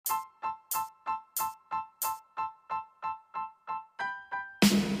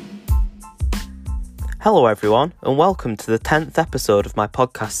Hello everyone, and welcome to the 10th episode of my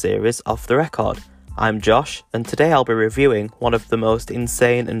podcast series, Off the Record. I'm Josh, and today I'll be reviewing one of the most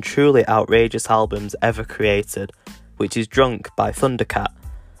insane and truly outrageous albums ever created, which is Drunk by Thundercat.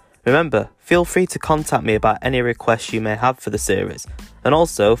 Remember, feel free to contact me about any requests you may have for the series, and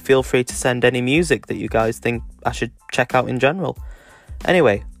also feel free to send any music that you guys think I should check out in general.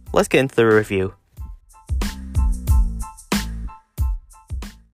 Anyway, let's get into the review.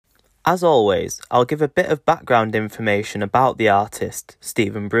 As always, I'll give a bit of background information about the artist,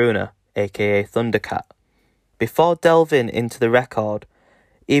 Stephen Bruner, aka Thundercat. Before delving into the record,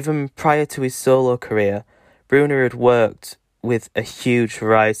 even prior to his solo career, Bruner had worked with a huge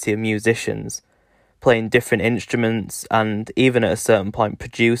variety of musicians, playing different instruments and even at a certain point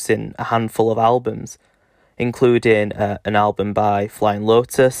producing a handful of albums, including an album by Flying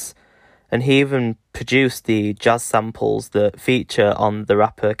Lotus, and he even produced the jazz samples that feature on the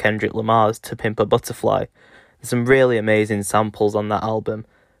rapper Kendrick Lamar's To Pimp a Butterfly. There's some really amazing samples on that album,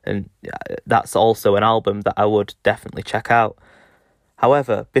 and that's also an album that I would definitely check out.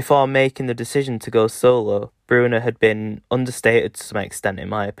 However, before making the decision to go solo, Bruner had been understated to some extent in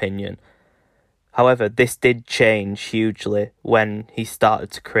my opinion. However, this did change hugely when he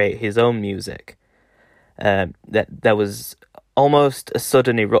started to create his own music. There was almost a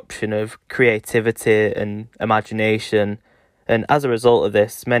sudden eruption of creativity and imagination, and as a result of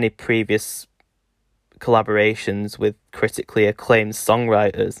this, many previous collaborations with critically acclaimed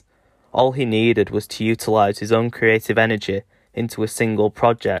songwriters, all he needed was to utilise his own creative energy into a single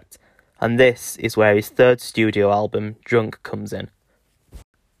project, and this is where his third studio album, Drunk, comes in.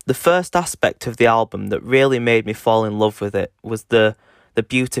 The first aspect of the album that really made me fall in love with it was the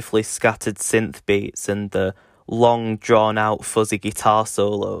beautifully scattered synth beats and the long, drawn-out, fuzzy guitar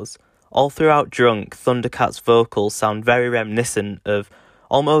solos. All throughout Drunk, Thundercat's vocals sound very reminiscent of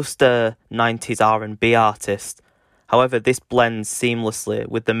almost a 90s R&B artist. However, this blends seamlessly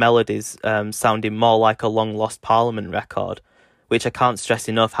with the melodies sounding more like a long-lost Parliament record, which I can't stress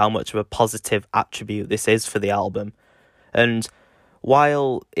enough how much of a positive attribute this is for the album. And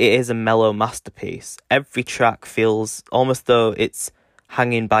while it is a mellow masterpiece, every track feels almost though it's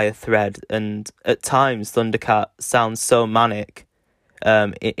hanging by a thread, and at times Thundercat sounds so manic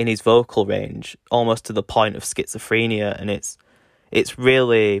in his vocal range, almost to the point of schizophrenia, and it's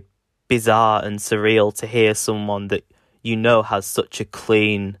really bizarre and surreal to hear someone that you know has such a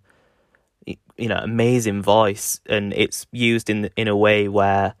clean, amazing voice, and it's used in a way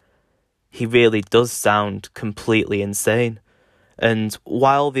where he really does sound completely insane. And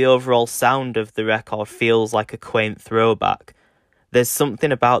while the overall sound of the record feels like a quaint throwback, there's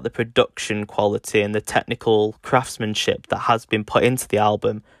something about the production quality and the technical craftsmanship that has been put into the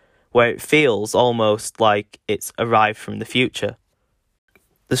album where it feels almost like it's arrived from the future.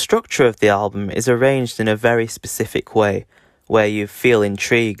 The structure of the album is arranged in a very specific way where you feel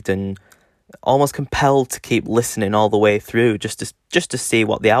intrigued and almost compelled to keep listening all the way through just to see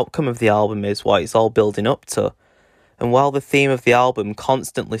what the outcome of the album is, what it's all building up to. And while the theme of the album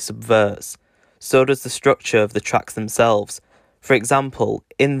constantly subverts, so does the structure of the tracks themselves. For example,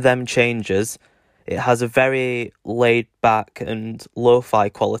 in Them Changes, it has a very laid-back and lo-fi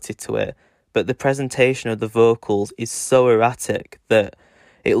quality to it, but the presentation of the vocals is so erratic that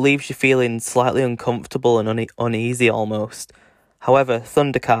it leaves you feeling slightly uncomfortable and uneasy almost. However,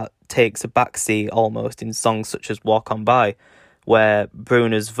 Thundercat takes a backseat almost in songs such as Walk On By, where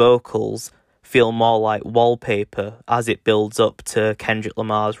Bruner's vocals feel more like wallpaper as it builds up to Kendrick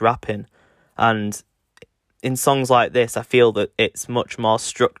Lamar's rapping. And in songs like this, I feel that it's much more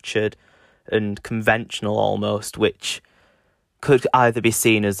structured and conventional almost, which could either be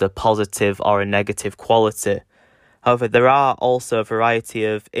seen as a positive or a negative quality. However, there are also a variety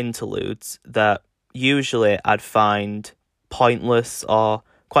of interludes that usually I'd find pointless or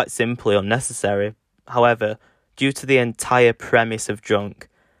quite simply unnecessary. However, due to the entire premise of Drunk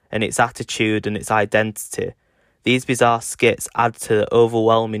and its attitude and its identity, these bizarre skits add to the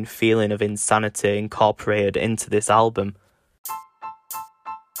overwhelming feeling of insanity incorporated into this album.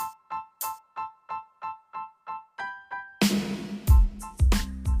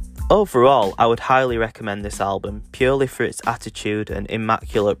 Overall, I would highly recommend this album, purely for its attitude and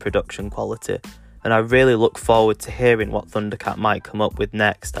immaculate production quality, and I really look forward to hearing what Thundercat might come up with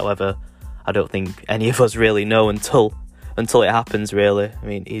next. However, I don't think any of us really know until it happens, really. I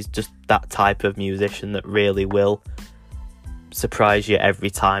mean, he's just that type of musician that really will surprise you every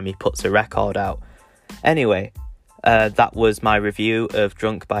time he puts a record out. Anyway, that was my review of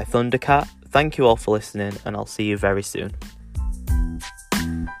Drunk by Thundercat. Thank you all for listening, and I'll see you very soon.